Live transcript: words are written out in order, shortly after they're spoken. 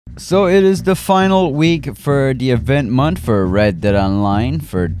So it is the final week for the event month for Red Dead Online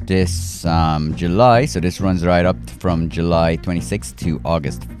for this July. So this runs right up from July 26th to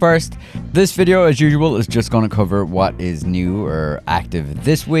August 1st. This video, as usual, is just going to cover what is new or active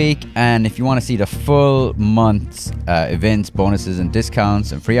this week. And if you want to see the full month's events, bonuses, and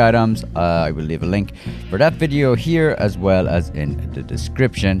discounts and free items, I will leave a link for that video here as well as in the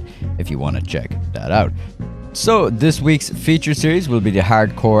description if you want to check that out. So this week's feature series will be the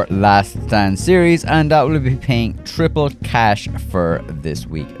Hardcore Last Stand series, and that will be paying triple cash for this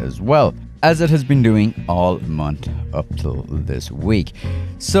week as well, as it has been doing all month up till this week.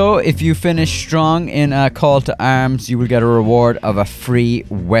 So if you finish strong in a Call to Arms, you will get a reward of a free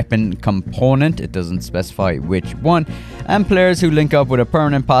weapon component. It doesn't specify which one. And players who link up with a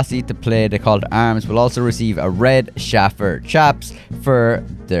permanent posse to play the Call to Arms will also receive a red Schaffer chaps for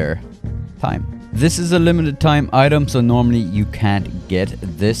their time. This is a limited time item, so normally you can't get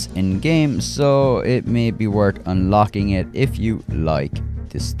this in game, so it may be worth unlocking it if you like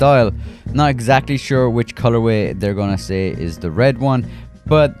this style. Not exactly sure which colorway they're gonna say is the red one,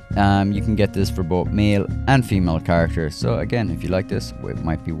 but you can get this for both male and female characters. So again, if you like this, it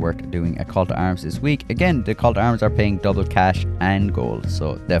might be worth doing a Call to Arms this week. Again, the Call to Arms are paying double cash and gold,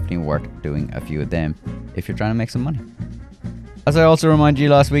 so definitely worth doing a few of them if you're trying to make some money. As I also reminded you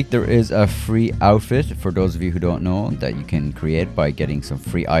last week, there is a free outfit for those of you who don't know that you can create by getting some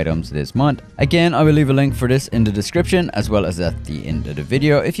free items this month. Again, I will leave a link for this in the description as well as at the end of the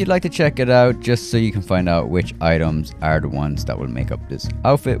video if you'd like to check it out, just so you can find out which items are the ones that will make up this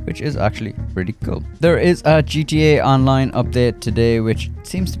outfit, which is actually pretty cool. There is a GTA Online update today, which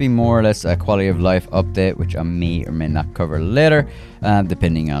seems to be more or less a quality of life update, which I may or may not cover later,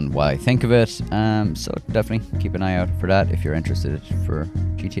 depending on what I think of it. So definitely keep an eye out for that if you're interested for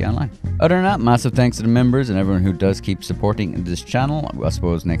GTA Online. Other than that, massive thanks to the members and everyone who does keep supporting this channel. I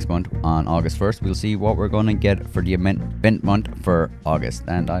suppose next month on August 1st, we'll see what we're going to get for the event month for August,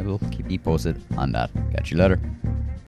 and I will keep you posted on that. Catch you later.